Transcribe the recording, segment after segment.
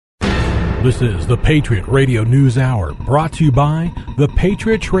This is the Patriot Radio News Hour, brought to you by the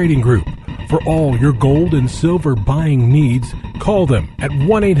Patriot Trading Group. For all your gold and silver buying needs, call them at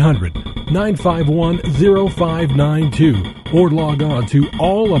 1-800-951-0592 or log on to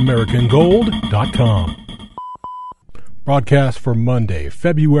allamericangold.com. Broadcast for Monday,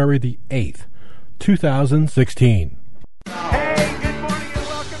 February the 8th, 2016. Hey, good morning and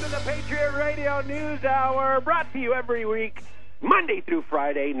welcome to the Patriot Radio News Hour, brought to you every week, Monday through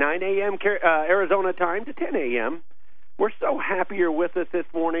Friday, 9 a.m. Arizona time to 10 a.m. We're so happy you're with us this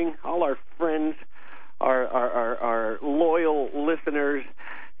morning, all our friends, our loyal listeners.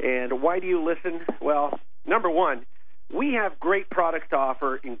 And why do you listen? Well, number one, we have great products to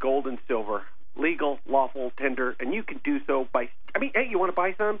offer in gold and silver, legal, lawful, tender, and you can do so by, hey, you want to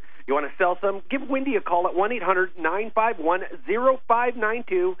buy some? You want to sell some? Give Wendy a call at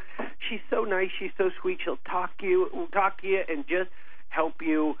 1-800-951-0592. She's so nice. She's so sweet. She'll talk to you and just help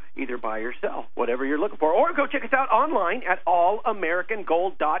you either buy or sell, whatever you're looking for. Or go check us out online at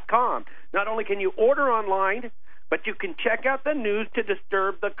allamericangold.com. Not only can you order online, but you can check out the news to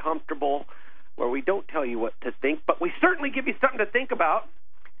disturb the comfortable, where we don't tell you what to think, but we certainly give you something to think about.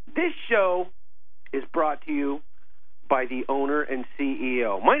 This show is brought to you by the owner and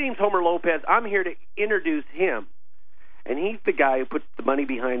CEO. My name's Homer Lopez. I'm here to introduce him. And he's the guy who puts the money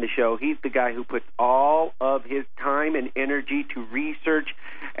behind the show. He's the guy who puts all of his time and energy to research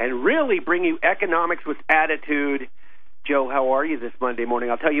and really bring you economics with attitude. Joe, how are you this Monday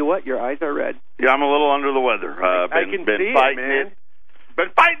morning? I'll tell you what, your eyes are red. Yeah, I'm a little under the weather. I can see fighting it, man. Been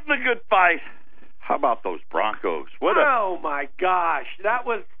fighting the good fight. How about those Broncos? Oh, my gosh. That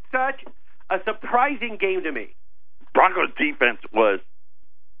was such a surprising game to me. Broncos defense was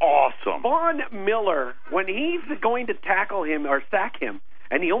awesome. Von Miller, when he's going to tackle him or sack him,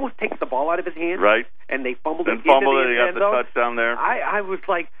 and he almost takes the ball out of his hand, right? And they fumbled it. He got the touchdown there. I was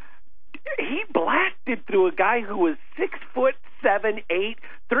like, he blasted through a guy who was 6'7", 8",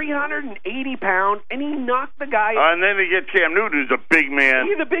 380 pounds, and he knocked the guy. And then they get Cam Newton, who's a big man.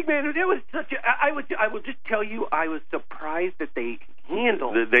 He's a big man. It was such a. I will just tell you, I was surprised that they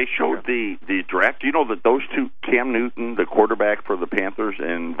handled. They showed the draft. You know that those two, Cam Newton, the quarterback for the Panthers,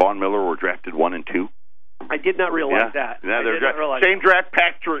 and Von Miller were drafted 1 and 2. I did not realize that. Yeah, same draft.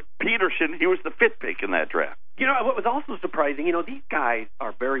 Patrick Peterson, he was the 5th pick in that draft. You know, what was also surprising, these guys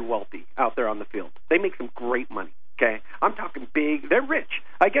are very wealthy out there on the field. They make some great money, okay? I'm talking big. They're rich.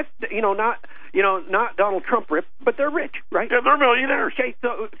 I guess, not Donald Trump rich, but they're rich, right? Yeah, they're millionaires. Okay,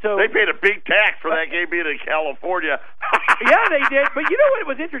 so they paid a big tax for that game being in California. Yeah, they did. But you know what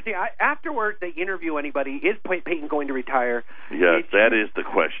was interesting? Afterwards, they interview anybody. Is Peyton going to retire? Yes, that is the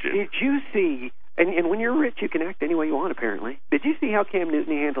question. Did you see... And when you're rich, you can act any way you want, apparently. Did you see how Cam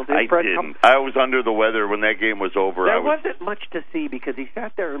Newton handled his press conference? I was under the weather when that game was over. There wasn't much to see because he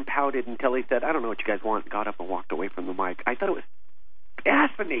sat there and pouted until he said, I don't know what you guys want, got up and walked away from the mic. I thought it was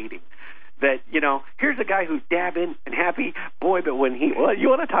fascinating that, here's a guy who's dabbing and happy. Boy, but when you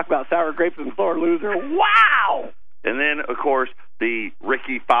want to talk about sour grapes and sore loser, wow! And then, of course, the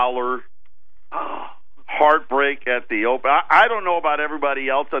Ricky Fowler heartbreak at the Open. I don't know about everybody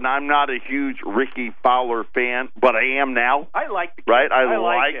else, and I'm not a huge Ricky Fowler fan, but I am now. I like the kid. Right? I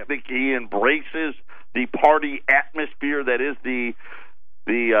like him. He embraces the party atmosphere that is the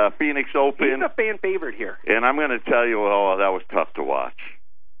Phoenix Open. He's a fan favorite here. And I'm going to tell you, that was tough to watch.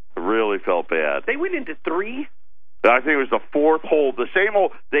 I really felt bad. They went into 3. I think it was the 4th hole. The same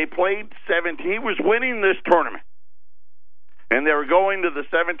hole. They played 17. He was winning this tournament. And they were going to the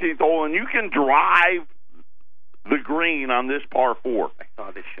 17th hole, and you can drive the green on this par 4. I saw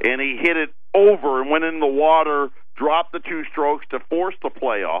this show. And he hit it over and went in the water, dropped the 2 strokes to force the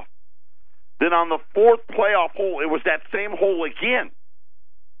playoff. Then on the 4th playoff hole, it was that same hole again.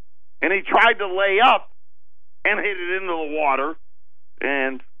 And he tried to lay up and hit it into the water.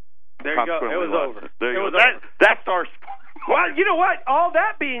 And there you go. It was over. There you go. That's our sport. Well, you know what? All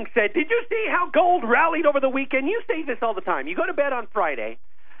that being said, did you see how gold rallied over the weekend? You say this all the time. You go to bed on Friday.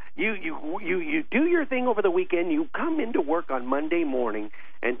 You do your thing over the weekend. You come into work on Monday morning,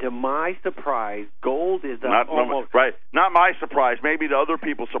 and to my surprise, gold is up almost. Right. Not my surprise. Maybe to other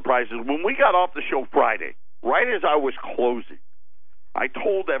people's surprises. When we got off the show Friday, right as I was closing, I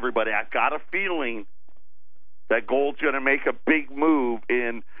told everybody I got a feeling that gold's going to make a big move,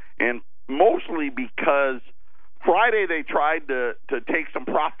 and mostly because Friday they tried to take some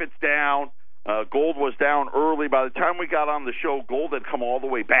profits down. Gold was down early. By the time we got on the show, gold had come all the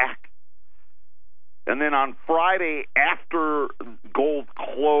way back. And then on Friday, after gold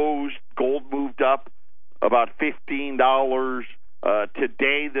closed, gold moved up about $15.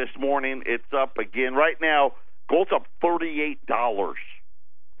 Today, this morning, it's up again. Right now, gold's up $38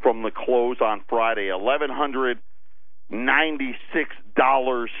 from the close on Friday.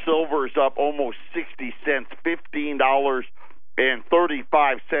 $1,196. Silver's up almost 60 cents,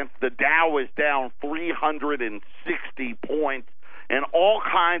 $15.35. The Dow is down 360 points, and all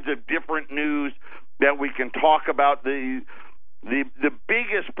kinds of different news that we can talk about. The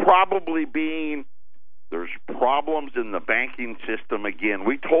biggest probably being there's problems in the banking system again.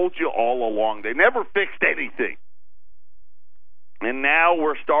 We told you all along. They never fixed anything. And now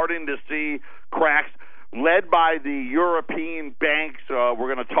we're starting to see cracks led by the European banks.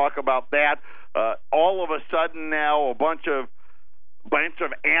 We're going to talk about that. All of a sudden now a bunch of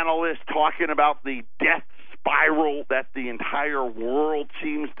analysts talking about the death spiral that the entire world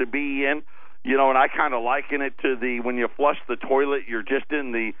seems to be in. You know, and I kind of liken it to when you flush the toilet, you're just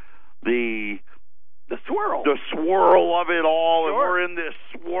in the swirl of it all, and we're in this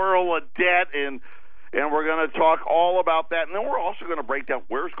swirl of debt, and we're going to talk all about that. And then we're also going to break down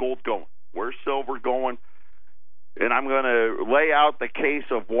where's gold going, where's silver going, and I'm going to lay out the case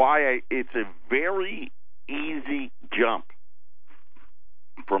of why it's a very easy jump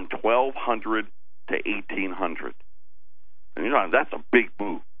from 1,200 to 1,800. And, you know, that's a big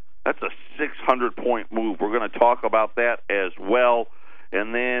move. That's a 600-point move. We're going to talk about that as well.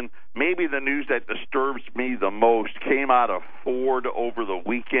 And then maybe the news that disturbs me the most came out of Ford over the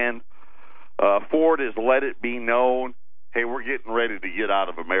weekend. Ford has let it be known, hey, we're getting ready to get out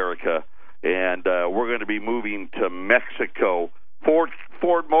of America, and we're going to be moving to Mexico. Ford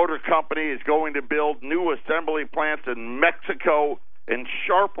Motor Company is going to build new assembly plants in Mexico and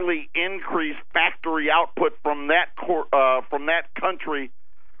sharply increase factory output from that country,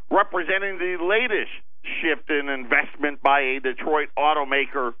 representing the latest shift in investment by a Detroit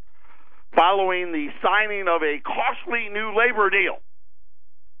automaker following the signing of a costly new labor deal.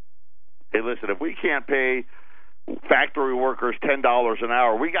 Hey, listen, if we can't pay factory workers $10 an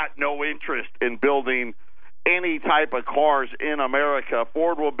hour, we got no interest in building any type of cars in America.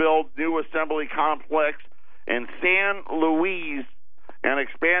 Ford will build new assembly complex in San Luis and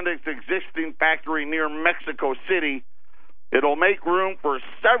expand its existing factory near Mexico City. It'll make room for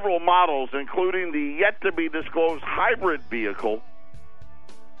several models, including the yet-to-be-disclosed hybrid vehicle.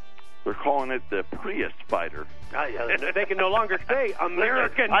 They're calling it the Prius Spider. They can no longer say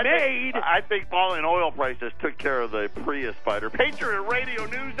American-made. I think falling oil prices took care of the Prius Spider. Patriot Radio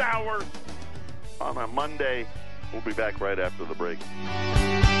News Hour on a Monday. We'll be back right after the break.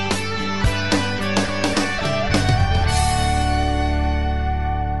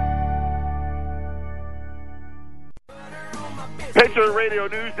 Patriot Radio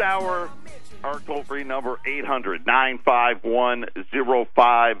News Hour. Our toll-free number,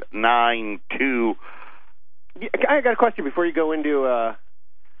 800-951-0592. I got a question before you go into, I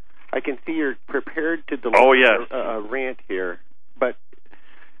can see you're prepared to deliver a rant here, but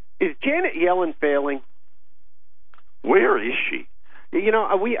is Janet Yellen failing? Where is she? You know,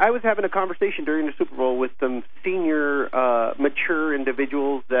 I was having a conversation during the Super Bowl with some senior, mature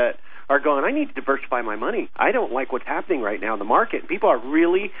individuals that are going, I need to diversify my money. I don't like what's happening right now in the market. People are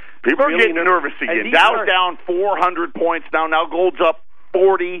getting nervous again. Dow's down 400 points now. Now gold's up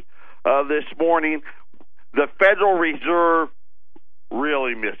 40 this morning. The Federal Reserve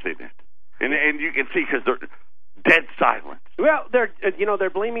really missing it, and you can see because they're dead silent. Well, they're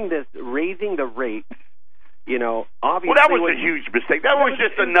blaming this raising the rates. You know, obviously. Well, that was a huge mistake. That was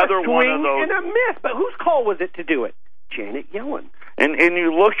just another one of those. And a miss. But whose call was it to do it? Janet Yellen. And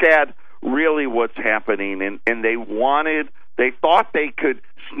you look at really what's happening, and they thought they could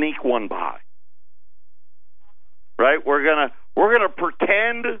sneak one by. Right? We're gonna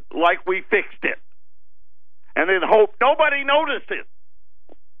pretend like we fixed it, and then hope nobody notices.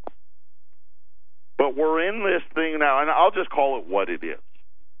 But we're in this thing now, and I'll just call it what it is.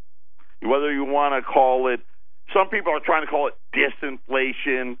 Whether you want to call it, some people are trying to call it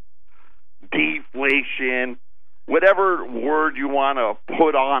disinflation, deflation, whatever word you want to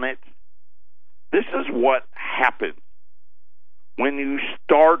put on it. This is what happens when you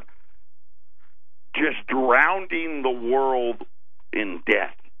start just drowning the world in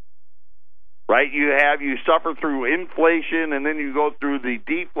debt. Right? You suffer through inflation, and then you go through the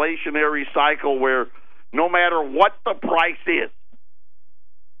deflationary cycle where no matter what the price is,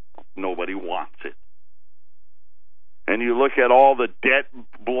 nobody wants it. And you look at all the debt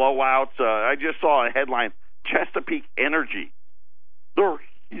blowouts. I just saw a headline, Chesapeake Energy. They're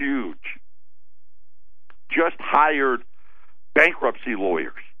huge. Just hired bankruptcy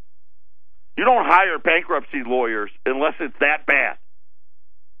lawyers. You don't hire bankruptcy lawyers unless it's that bad.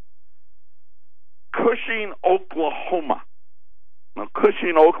 Cushing, Oklahoma. Now,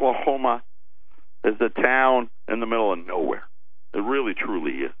 Cushing, Oklahoma is a town in the middle of nowhere. It really,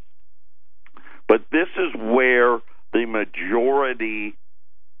 truly is. But this is where the majority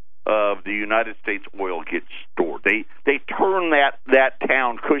of the United States oil gets stored. They turn that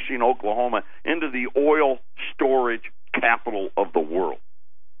town, Cushing, Oklahoma, into the oil storage capital of the world.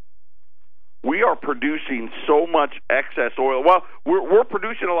 We are producing so much excess oil. Well, we're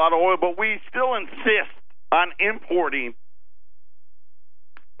producing a lot of oil, but we still insist on importing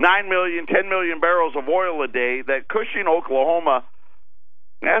 9 million, 10 million barrels of oil a day. That Cushing, Oklahoma,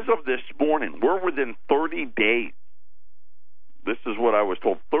 as of this morning, we're within 30 days. This is what I was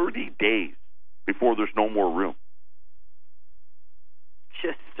told, 30 days before there's no more room.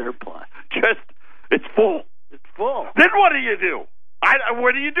 Just surplus. It's full. It's full. Then what do you do?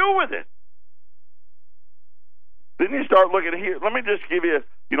 What do you do with it? Then you start looking here. Let me just give you,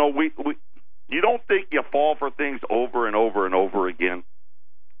 you don't think you fall for things over and over and over again.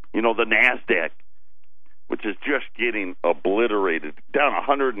 The NASDAQ, which is just getting obliterated, down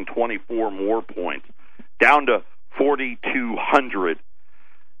 124 more points, down to 4,200.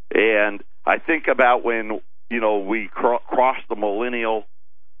 And I think about when, we crossed the millennial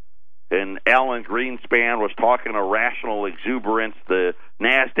and Alan Greenspan was talking irrational exuberance. The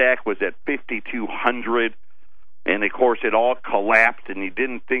NASDAQ was at 5,200. And, of course, it all collapsed, and you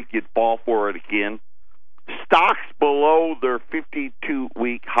didn't think you'd fall for it again. Stocks below their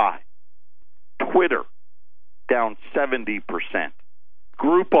 52-week high. Twitter, down 70%.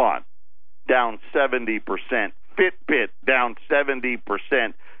 Groupon, down 70%. Fitbit, down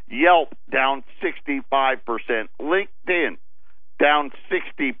 70%. Yelp, down 65%. LinkedIn, down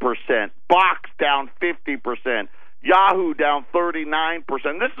 60%. Box, down 50%. Yahoo, down 39%.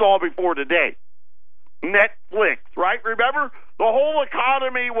 This is all before today. Netflix, right? Remember? The whole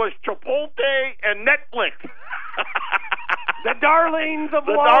economy was Chipotle and Netflix. The darlings of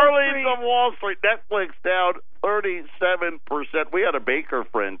the Wall darlings Street. of Wall Street. Netflix down 37%. We had a banker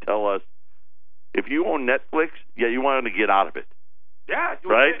friend tell us, if you own Netflix, you wanted to get out of it. Yeah.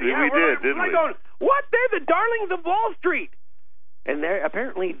 Right? Yeah, we did, didn't we? Going, what? They're the darlings of Wall Street. And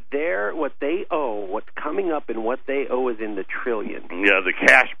apparently what they owe, what's coming up and what they owe is in the trillions. Yeah, the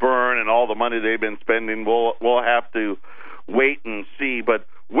cash burn and all the money they've been spending, we'll have to wait and see. But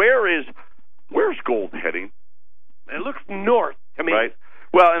where's gold heading? It looks north. Right.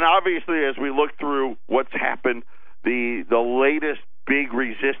 Well, and obviously as we look through what's happened, the latest big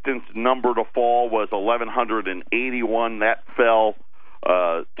resistance number to fall was 1,181. That fell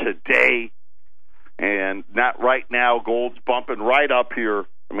today. And not right now, gold's bumping right up here.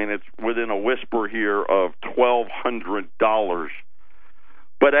 I mean, it's within a whisper here of $1,200.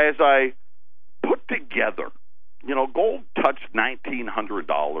 But as I put together, gold touched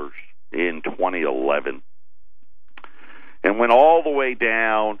 $1,900 in 2011 and went all the way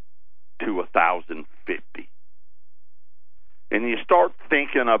down to 1,050. And you start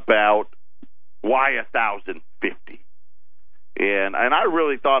thinking about why 1,050. And I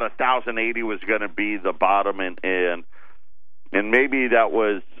really thought 1,080 was going to be the bottom, and maybe that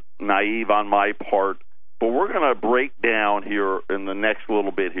was naive on my part. But we're going to break down here in the next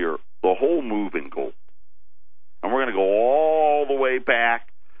little bit here the whole move in gold, and we're going to go all the way back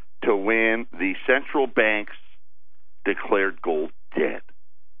to when the central banks declared gold dead.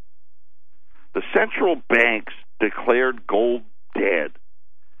 The central banks declared gold dead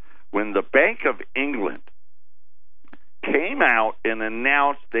when the Bank of England came out and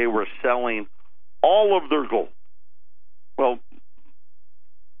announced they were selling all of their gold. Well,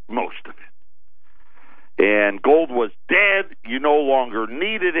 most of it. And gold was dead. You no longer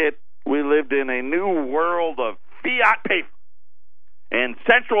needed it. We lived in a new world of fiat paper. And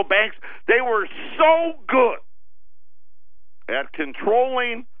central banks, they were so good at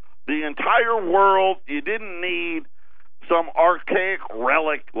controlling the entire world, you didn't need some archaic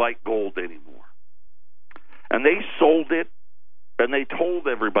relic like gold anymore. And they sold it, and they told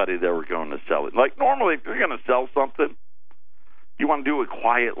everybody they were going to sell it. Like, normally, if you're going to sell something, you want to do it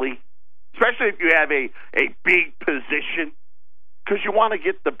quietly, especially if you have a big position, because you want to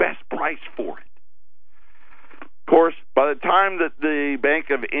get the best price for it. Of course, by the time that the Bank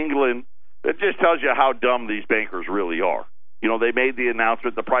of England, it just tells you how dumb these bankers really are. They made the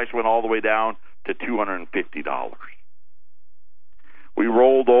announcement, the price went all the way down to $250. We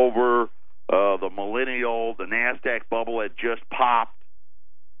rolled over. The millennial, the NASDAQ bubble had just popped,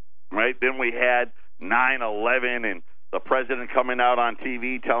 right? Then we had 9/11 and the president coming out on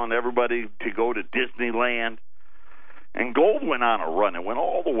TV telling everybody to go to Disneyland. And gold went on a run. It went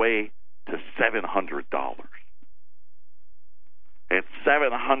all the way to $700. At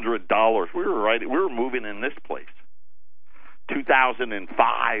 $700, we were moving in this place.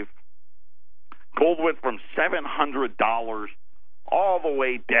 2005, gold went from $700 all the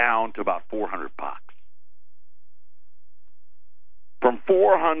way down to about $400. From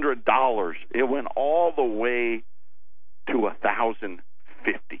 $400, it went all the way to $1,050.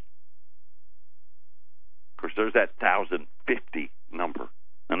 Of course, there's that 1,050 number,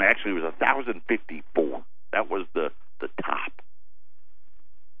 and actually it was 1,054. That was the top,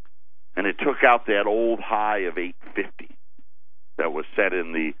 and it took out that old high of 850 that was set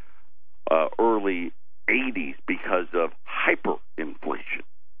in the early 80s because of hyperinflation.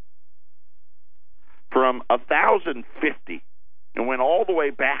 From 1,050, it went all the way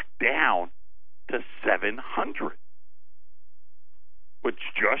back down to 700, which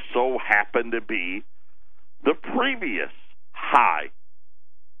just so happened to be the previous high.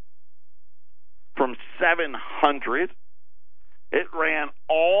 From 700, it ran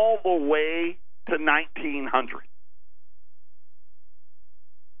all the way to 1,900.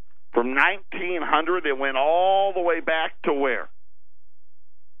 From 1,900, it went all the way back to where?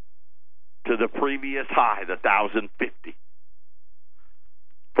 To the previous high, the 1,050.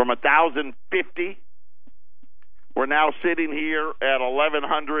 From 1,050, we're now sitting here at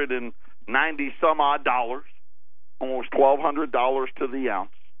 $1,190 some odd dollars, almost $1,200 to the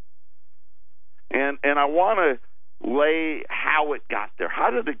ounce. And I want to lay how it got there. How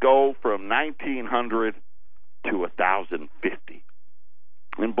did it go from 1,900 to 1,050?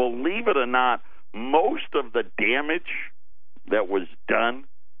 And believe it or not, most of the damage that was done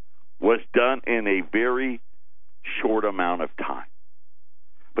in a very short amount of time.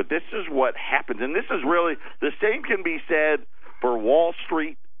 But this is what happens. And this is really, the same can be said for Wall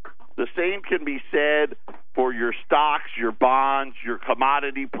Street. The same can be said for your stocks, your bonds, your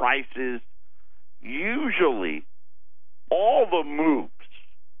commodity prices. Usually, all the moves,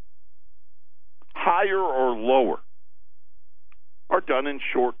 higher or lower, are done in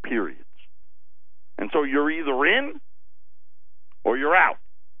short periods. And so you're either in or you're out.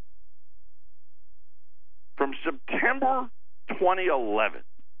 From September 2011,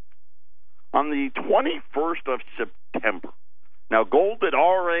 on the 21st of September, now gold had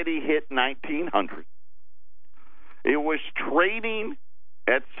already hit 1,900. It was trading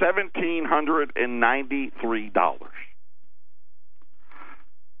at $1,793.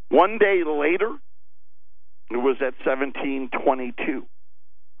 One day later, it was at $1,722.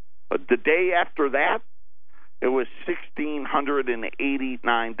 The day after that, it was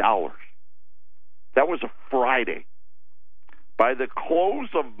 $1,689. That was a Friday. By the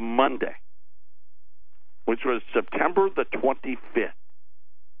close of Monday, which was September the 25th,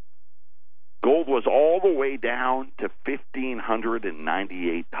 gold was all the way down to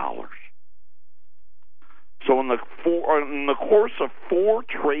 $1,598. So in the course of 4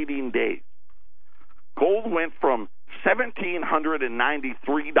 trading days, gold went from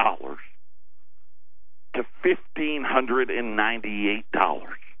 $1,793 to $1,598.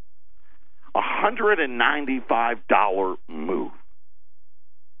 $195 move.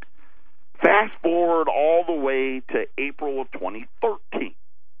 Fast forward all the way to April of 2013.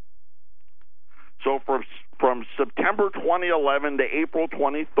 So from September 2011 to April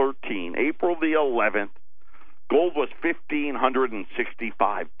 2013, April the 11th, gold was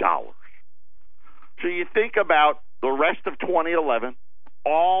 $1,565. So you think about the rest of 2011,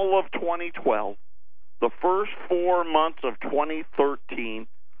 all of 2012, the first 4 months of 2013,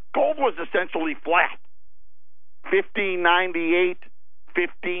 gold was essentially flat. $1,598,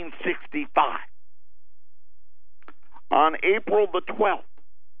 $1,565. On April the 12th,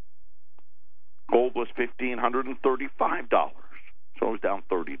 gold was $1,535. So it was down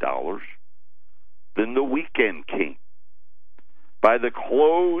 $30. Then the weekend came. By the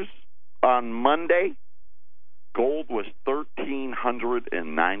close on Monday, gold was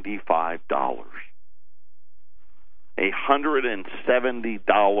 $1,395.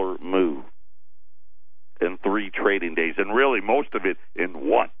 $170 move in 3 trading days, and really most of it in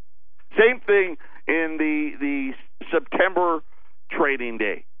one. Same thing in the September trading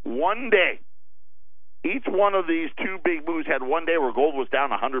day. One day. Each one of these 2 big moves had one day where gold was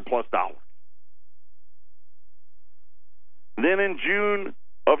down $100+. Then in June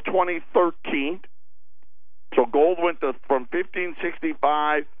of 2013, so gold went from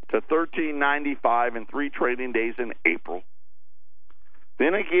 $1,565 to $1,395 in 3 trading days in April.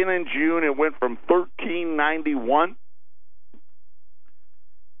 Then again in June, it went from $1,391,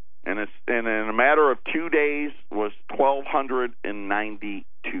 and in a matter of 2 days was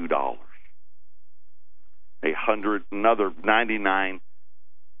 $1,292. Another $99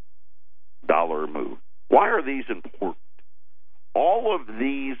 move. Why are these important? All of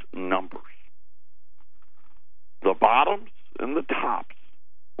these numbers, the bottoms and the tops,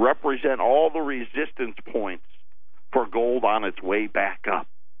 represent all the resistance points for gold on its way back up.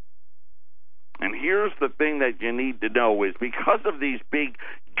 And here's the thing that you need to know is because of these big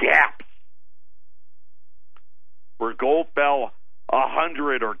gaps where gold fell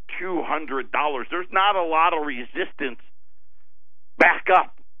 $100 or $200, there's not a lot of resistance back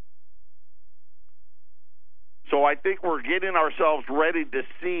up. So I think we're getting ourselves ready to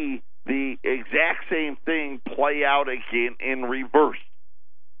see the exact same thing play out again in reverse.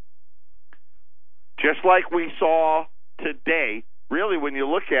 Just like we saw today, really when you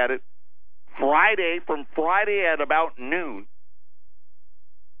look at it, from Friday at about noon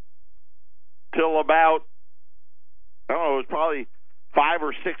till about, I don't know, it was probably 5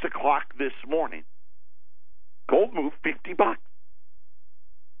 or 6 o'clock this morning, gold moved $50.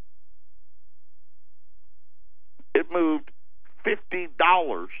 It moved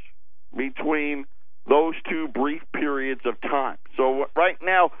 $50 between those two brief periods of time. So right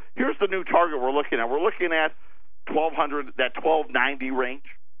now, here's the new target we're looking at. We're looking at 1,200, that 1,290 range.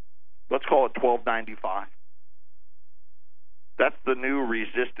 Let's call it 1,295. That's the new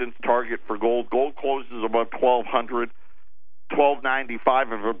resistance target for gold. Gold closes above 1,200,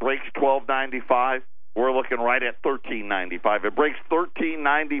 1,295. If it breaks 1,295, we're looking right at 1,395. If it breaks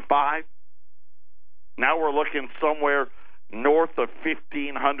 1,395, now we're looking somewhere north of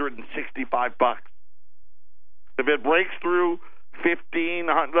 $1,565. If it breaks through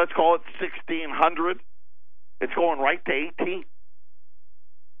 1,500, let's call it 1,600, it's going right to 18.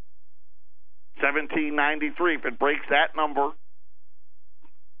 1,793. If it breaks that number,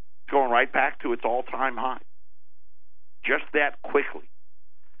 it's going right back to its all-time high. Just that quickly.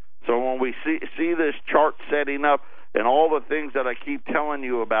 So when we see this chart setting up and all the things that I keep telling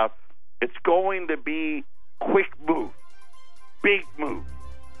you about, it's going to be quick move, big move.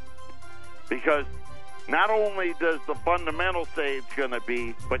 Because not only does the fundamental say it's going to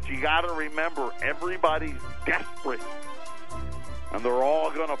be, but you got to remember everybody's desperate. And they're all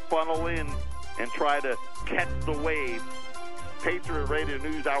going to funnel in and try to catch the wave. Patriot Radio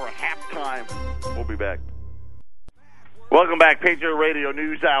News Hour halftime. We'll be back. Welcome back, Patriot Radio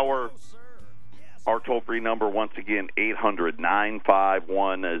News Hour. Our toll-free number, once again,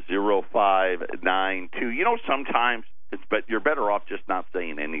 800-951-0592. You know, sometimes you're better off just not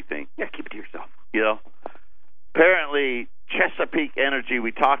saying anything. Yeah, keep it to yourself. You know? Apparently, Chesapeake Energy,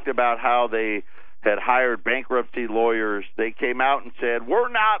 we talked about how they had hired bankruptcy lawyers. They came out and said, we're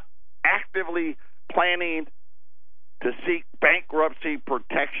not actively planning to seek bankruptcy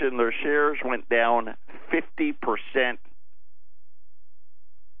protection. Their shares went down 50%.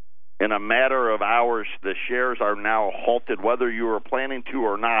 In a matter of hours, the shares are now halted. Whether you are planning to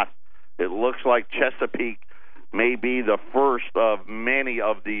or not, it looks like Chesapeake may be the first of many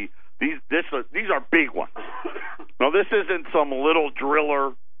of these are big ones. Now, this isn't some little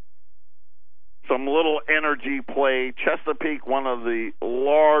driller, some little energy play. Chesapeake, one of the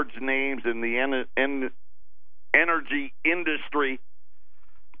large names in the energy industry,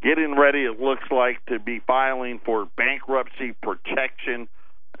 getting ready, it looks like, to be filing for bankruptcy protection.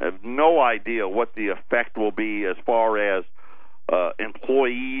 I have no idea what the effect will be as far as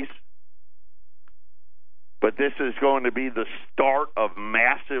employees. But this is going to be the start of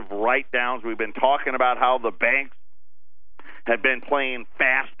massive write-downs. We've been talking about how the banks have been playing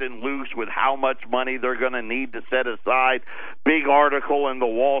fast and loose with how much money they're going to need to set aside. Big article in the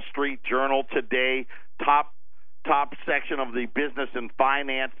Wall Street Journal today, top section of the Business and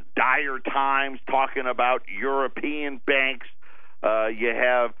Finance, dire times, talking about European banks. You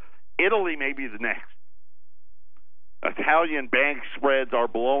have Italy, maybe the next. Italian bank spreads are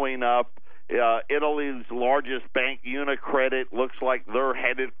blowing up. Italy's largest bank, Unicredit, looks like they're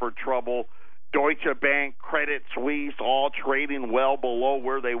headed for trouble. Deutsche Bank, Credit Suisse, all trading well below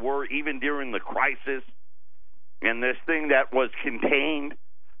where they were even during the crisis. And this thing that was contained,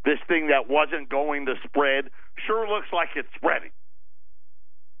 this thing that wasn't going to spread, sure looks like it's spreading.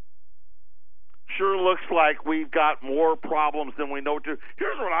 Sure looks like we've got more problems than we know.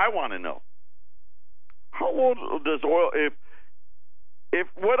 Here's what I want to know. How old does oil, if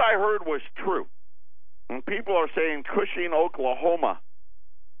what I heard was true, and people are saying Cushing, Oklahoma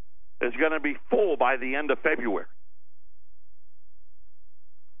is going to be full by the end of February.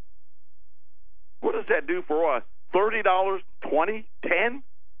 What does that do for oil? $30, $20, $10?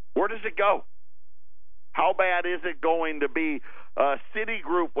 Where does it go? How bad is it going to be?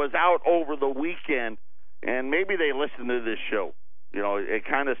 Citigroup was out over the weekend, and maybe they listened to this show. You know, it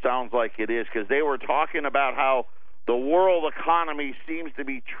kind of sounds like it is, because they were talking about how the world economy seems to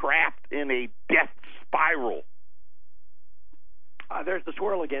be trapped in a death spiral. There's the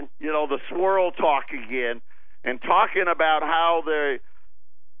swirl again. You know, the swirl talk again, and talking about how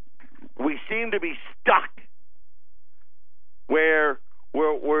we seem to be stuck where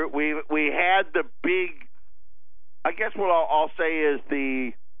we had the big. I guess what I'll say is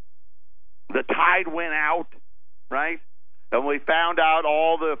the tide went out, right? And we found out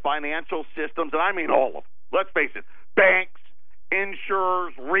all the financial systems, and I mean all of them. Let's face it, banks,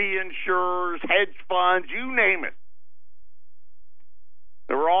 insurers, reinsurers, hedge funds, you name it.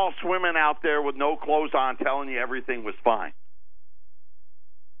 They were all swimming out there with no clothes on, telling you everything was fine.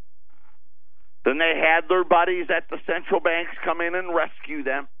 Then they had their buddies at the central banks come in and rescue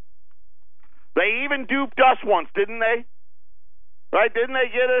them. They even duped us once, didn't they? Right? Didn't they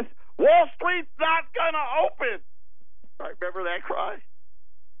get us? Wall Street's not going to open. Right? Remember that cry?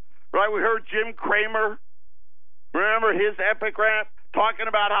 Right? We heard Jim Cramer. Remember his epic rant talking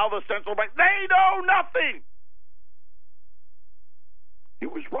about how the central bank, they know nothing. He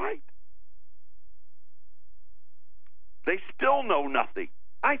was right. They still know nothing.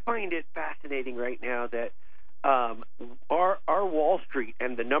 I find it fascinating right now that our Wall Street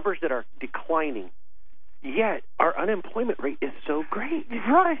and the numbers that are declining, yet our unemployment rate is so great.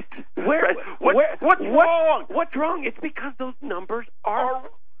 Right. What's wrong? What's wrong? It's because those numbers are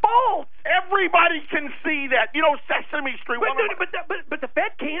false. Everybody can see that. You know, Sesame Street. But the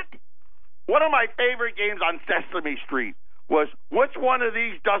Fed can't. One of my favorite games on Sesame Street was which one of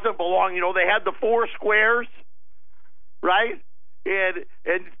these doesn't belong. You know, they had the 4 squares, right? And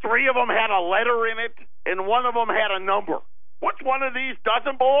 3 of them had a letter in it, and 1 of them had a number. Which one of these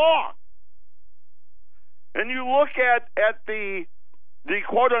doesn't belong? And you look at the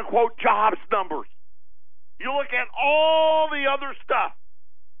quote-unquote jobs numbers. You look at all the other stuff.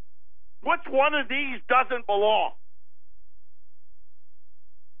 Which one of these doesn't belong?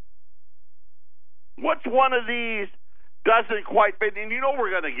 Which one of these doesn't quite fit? And you know we're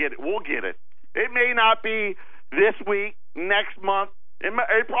going to get it. We'll get it. It may not be this week, next month. It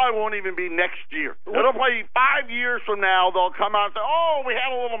probably won't even be next year. It'll probably be 5 years from now. They'll come out and say, "Oh, we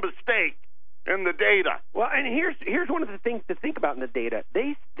had a little mistake in the data." Well, and here's one of the things to think about in the data.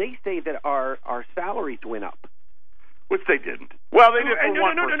 They say that our salaries went up, which they didn't. Well, they didn't.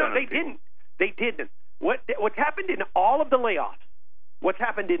 No, they didn't. They didn't. What's happened in all of the layoffs? What's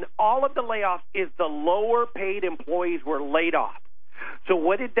happened in all of the layoffs is the lower paid employees were laid off. So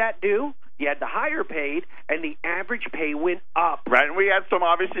what did that do? You had the higher paid, and the average pay went up. Right, and we had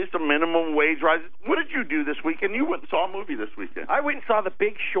obviously some minimum wage rises. What did you do this weekend? You went and saw a movie this weekend. I went and saw The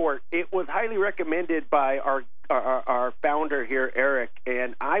Big Short. It was highly recommended by our founder here, Eric,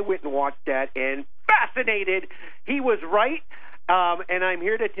 and I went and watched that and fascinated. He was right, and I'm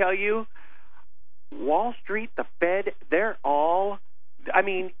here to tell you, Wall Street, the Fed, they're all, I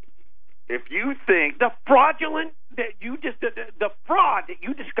mean, if you think the fraudulent that you just the fraud that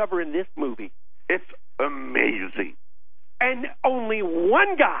you discover in this movie, it's amazing. And only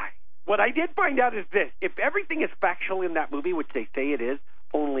one guy. What I did find out is this: if everything is factual in that movie, which they say it is,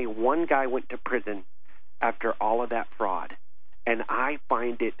 only one guy went to prison after all of that fraud, and I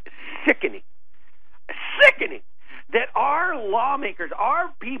find it sickening that our lawmakers,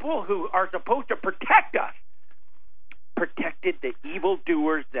 our people who are supposed to protect us, protected the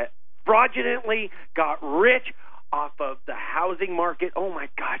evildoers that fraudulently got rich off of the housing market. Oh my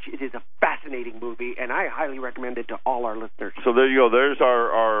gosh, it is a fascinating movie, and I highly recommend it to all our listeners. So there you go. There's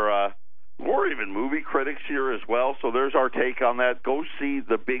our more even movie critics here as well. So there's our take on that. Go see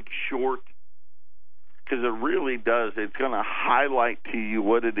The Big Short, because it really does. It's going to highlight to you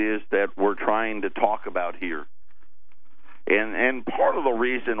what it is that we're trying to talk about here. And part of the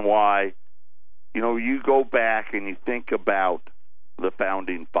reason why, you know, you go back and you think about the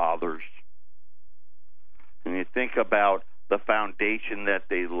Founding Fathers, and you think about the foundation that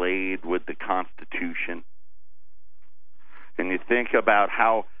they laid with the Constitution, and you think about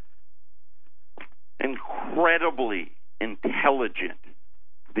how incredibly intelligent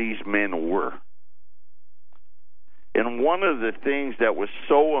these men were. And one of the things that was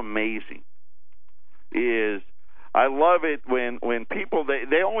so amazing is, I love it when people,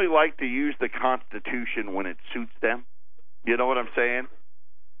 they only like to use the Constitution when it suits them. You know what I'm saying?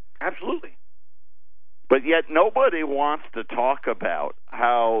 Absolutely. But yet nobody wants to talk about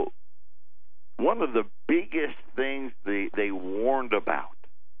how one of the biggest things they warned about.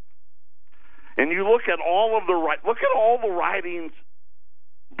 And you look at all the writings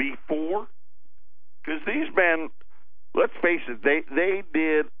before, because these men, let's face it, they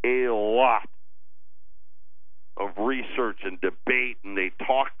did a lot of research and debate, and they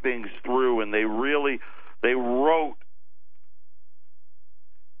talked things through, and they wrote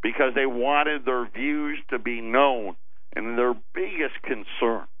because they wanted their views to be known, and their biggest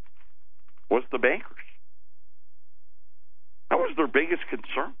concern was the bankers. That was their biggest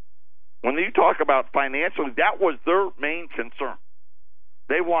concern. When you talk about financially, that was their main concern.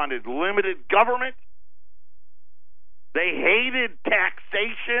 They wanted limited government. They hated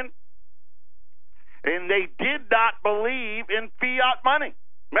taxation. And they did not believe in fiat money.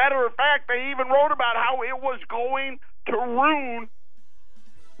 Matter of fact, they even wrote about how it was going to ruin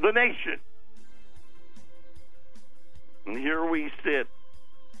the nation. And here we sit.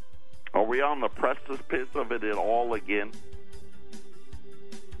 Are we on the precipice of it all again?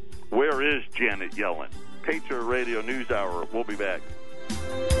 Where is Janet Yellen? Patriot Radio News Hour. We'll be back.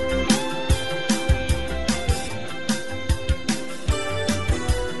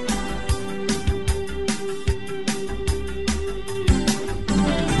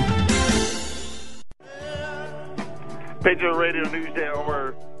 Patriot Radio News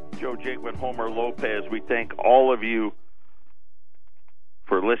Hour. Joe Jaquin, Homer Lopez. We thank all of you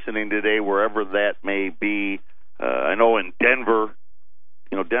for listening today, wherever that may be. I know in Denver,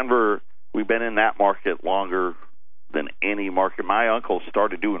 Denver, we've been in that market longer than any market. My uncle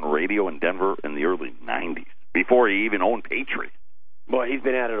started doing radio in Denver in the early 90s, before he even owned Patriot. Boy, he's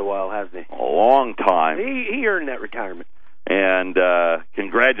been at it a while, hasn't he? A long time. He earned that retirement. And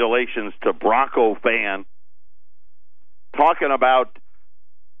congratulations to Bronco fan. Talking about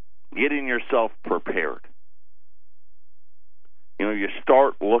getting yourself prepared. You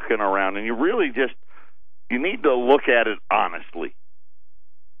start looking around, and you really you need to look at it honestly.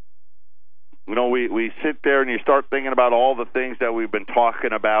 We sit there and you start thinking about all the things that we've been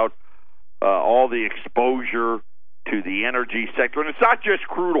talking about, all the exposure to the energy sector. And it's not just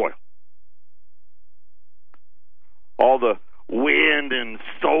crude oil. All the wind and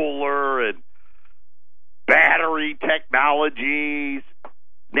solar and battery technologies,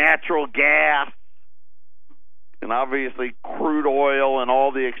 natural gas, and obviously crude oil and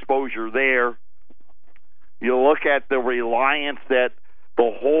all the exposure there. You look at the reliance that the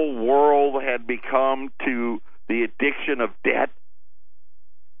whole world had become to the addiction of debt.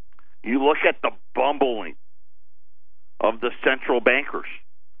 You look at the bumbling of the central bankers.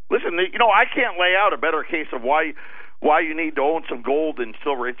 Listen, I can't lay out a better case of why you need to own some gold and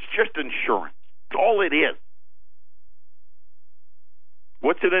silver. It's just insurance. It's all it is.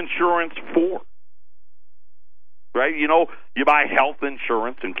 What's it insurance for? Right? You buy health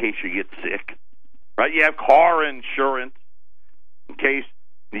insurance in case you get sick. Right? You have car insurance in case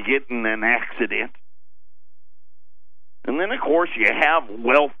you get in an accident. And then, of course, you have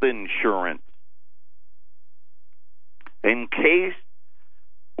wealth insurance in case,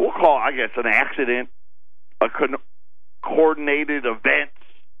 we'll call it, I guess, an accident, a coordinated event,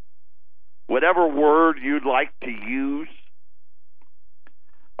 whatever word you'd like to use,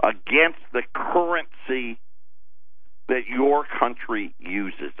 against the currency that your country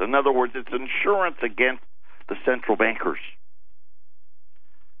uses. In other words, it's insurance against the central bankers.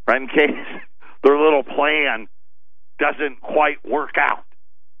 Right? In case their little plan doesn't quite work out.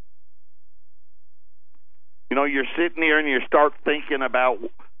 You're sitting here and you start thinking about,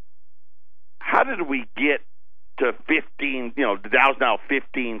 how did we get to the Dow's now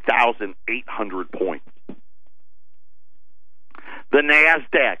 15,800 points. The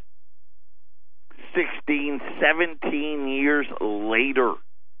NASDAQ, 16, 17 years later,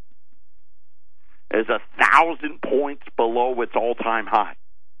 is 1,000 points below its all-time high.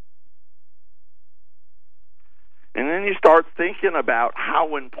 And then you start thinking about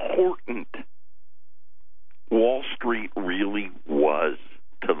how important Wall Street really was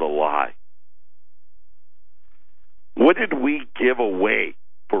to the lie. What did we give away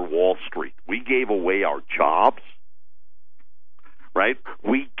for Wall Street? We gave away our jobs, right?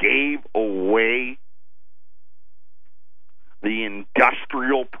 We gave away the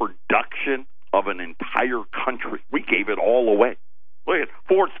industrial production of an entire country. We gave it all away. Look at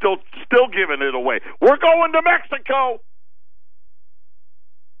Ford still giving it away. We're going to Mexico.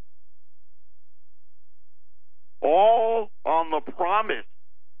 All on the promise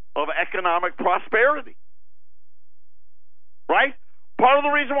of economic prosperity. Right? Part of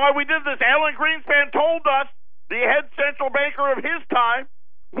the reason why we did this, Alan Greenspan told us, the head central banker of his time,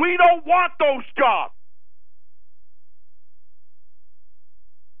 we don't want those jobs.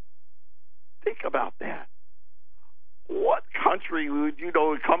 Think about that. What country would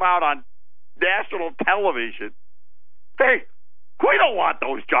come out on national television? Hey, we don't want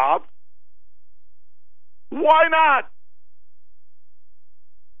those jobs. Why not?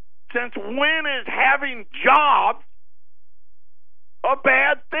 Since when is having jobs a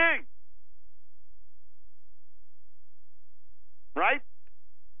bad thing? Right?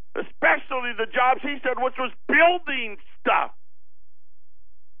 Especially the jobs he said, which was building stuff.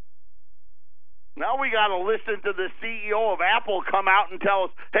 Now we got to listen to the CEO of Apple come out and tell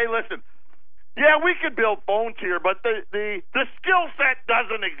us, hey, listen, yeah, we could build phones here, but the skill set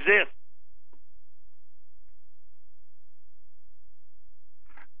doesn't exist.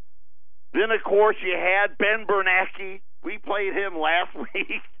 Then, of course, you had Ben Bernanke. We played him last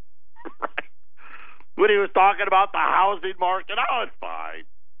week, right? When he was talking about the housing market. Oh, it's fine.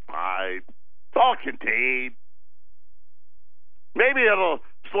 It's all contained. Maybe it'll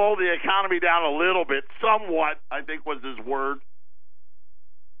slow the economy down a little bit, somewhat, I think was his word.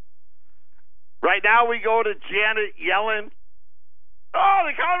 Right now we go to Janet Yellen. Oh, the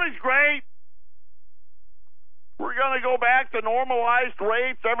economy's great. We're going to go back to normalized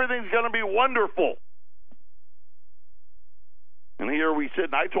rates. Everything's going to be wonderful. And here we sit,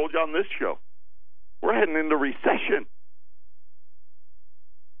 and I told you on this show, we're heading into recession.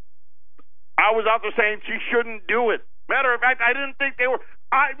 I was out there saying she shouldn't do it. Matter of fact, I didn't think they were.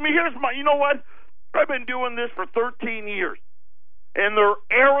 You know what? I've been doing this for 13 years, and their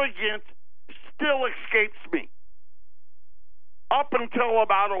arrogance still escapes me. Up until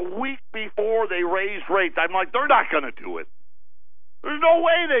about a week before they raised rates, I'm like, they're not going to do it. There's no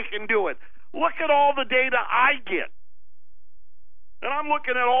way they can do it. Look at all the data I get. And I'm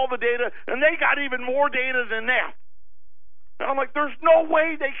looking at all the data, and they got even more data than that. And I'm like, there's no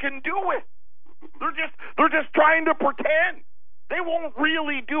way they can do it. They're just trying to pretend. They won't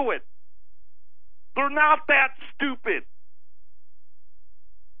really do it. They're not that stupid.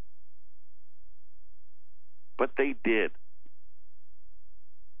 But they did.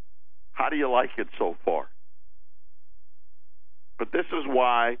 How do you like it so far? But this is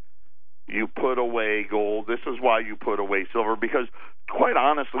why you put away gold. This is why you put away silver, because quite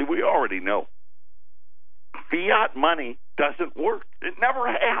honestly, we already know. Fiat money doesn't work. It never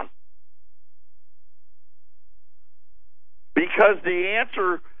has. Because the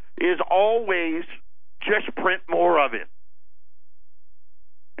answer is always just print more of it.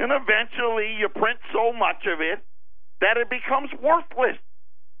 And eventually you print so much of it that it becomes worthless.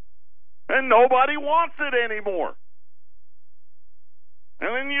 And nobody wants it anymore.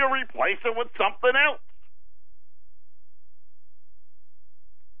 And then you replace it with something else.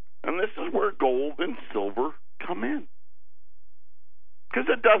 And this is where gold and silver come in. Because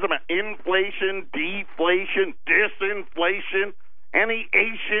it doesn't matter. Inflation, deflation, disinflation, any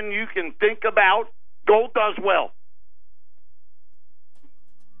Asian you can think about, gold does well.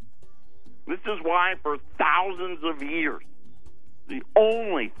 This is why for thousands of years, the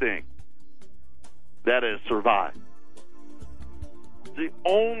only thing that has survived, the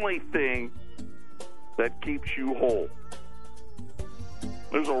only thing that keeps you whole.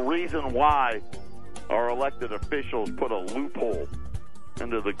 There's a reason why our elected officials put a loophole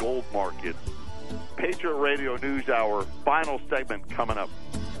into the gold market. Patriot Radio News Hour, final segment coming up.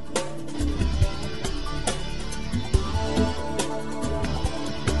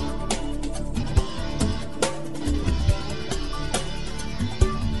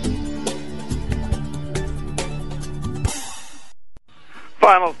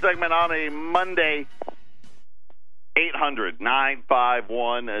 Final segment on a Monday.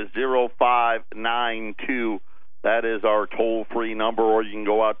 800-951-0592. That is our toll-free number, or you can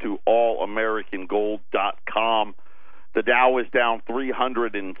go out to allamericangold.com. The Dow is down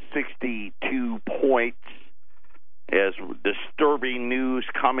 362 points as disturbing news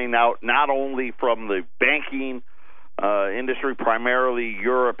coming out not only from the banking industry, primarily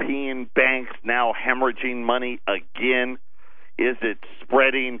European banks now hemorrhaging money again. Is it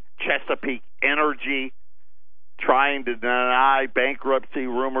spreading? Chesapeake Energy trying to deny bankruptcy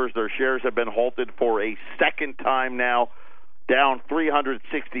rumors. Their shares have been halted for a second time now, down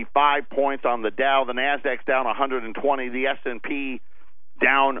 365 points on the Dow. The Nasdaq's down 120. The S&P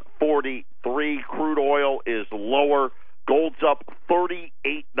down 43. Crude oil is lower. Gold's up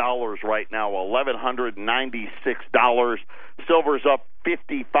 $38 right now, $1,196. Silver's up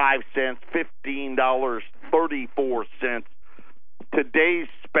 55 cents, $15.34. Today's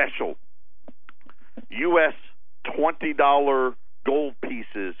special, U.S. $20 gold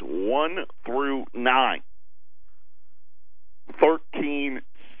pieces 1 through 9,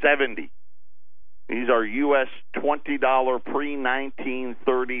 $13.70. These are U.S. $20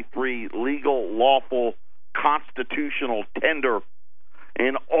 pre-1933 legal, lawful, constitutional tender,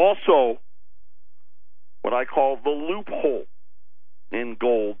 and also what I call the loophole in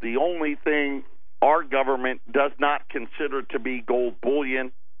gold. The only thing our government does not consider to be gold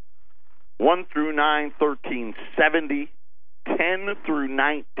bullion. 1 through 9, $13.70. 10 through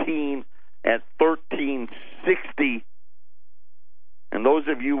 19 at $13.60. And those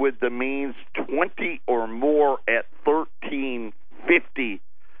of you with the means, 20 or more at $13.50.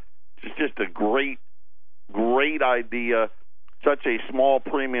 It's just a great idea. Such a small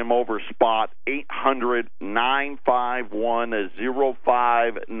premium over spot.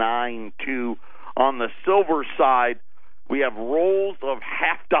 800-951-0592. On the silver side, we have rolls of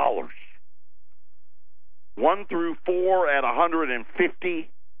 $50. 1 through 4 at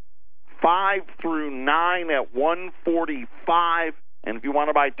 150. 5 through 9 at 145. And if you want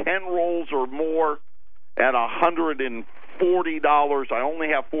to buy 10 rolls or more at $140, I only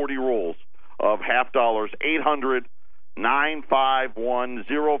have 40 rolls of $50.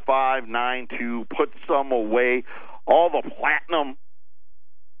 800-951-0592. Put some away. All the platinum,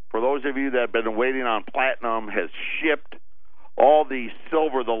 for those of you that have been waiting on platinum, has shipped. All the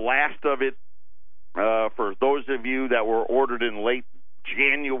silver, the last of it, for those of you that were ordered in late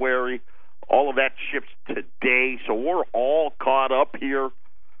January, all of that ships today. So we're all caught up here.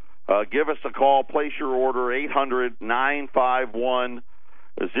 Give us a call. Place your order,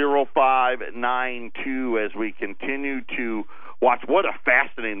 800-951-0592, as we continue to watch. What a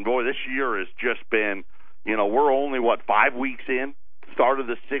fascinating, boy, this year has just been, we're only, 5 weeks in, start of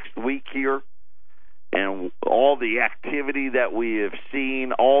the 6th week here, and all the activity that we have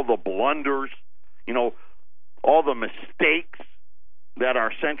seen, all the blunders, all the mistakes that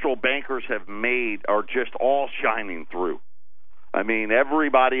our central bankers have made are just all shining through. I mean,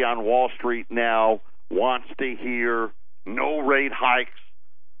 everybody on Wall Street now wants to hear no rate hikes.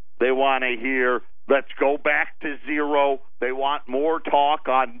 They want to hear, let's go back to zero. They want more talk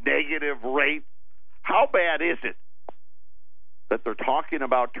on negative rates. How bad is it that they're talking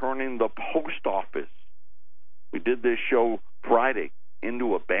about turning the post office, we did this show Friday,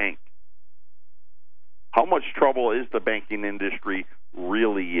 into a bank? How much trouble is the banking industry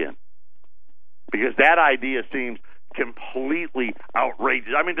really in? Because that idea seems completely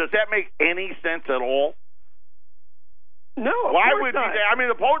outrageous. I mean, does that make any sense at all? No, why would not. I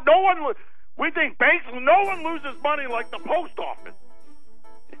mean, we think banks, no one loses money like the post office.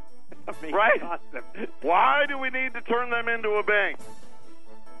 Right? Awesome. Why do we need to turn them into a bank?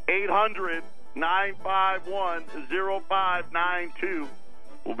 800-951-0592.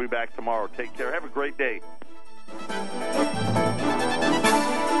 We'll be back tomorrow. Take care. Have a great day.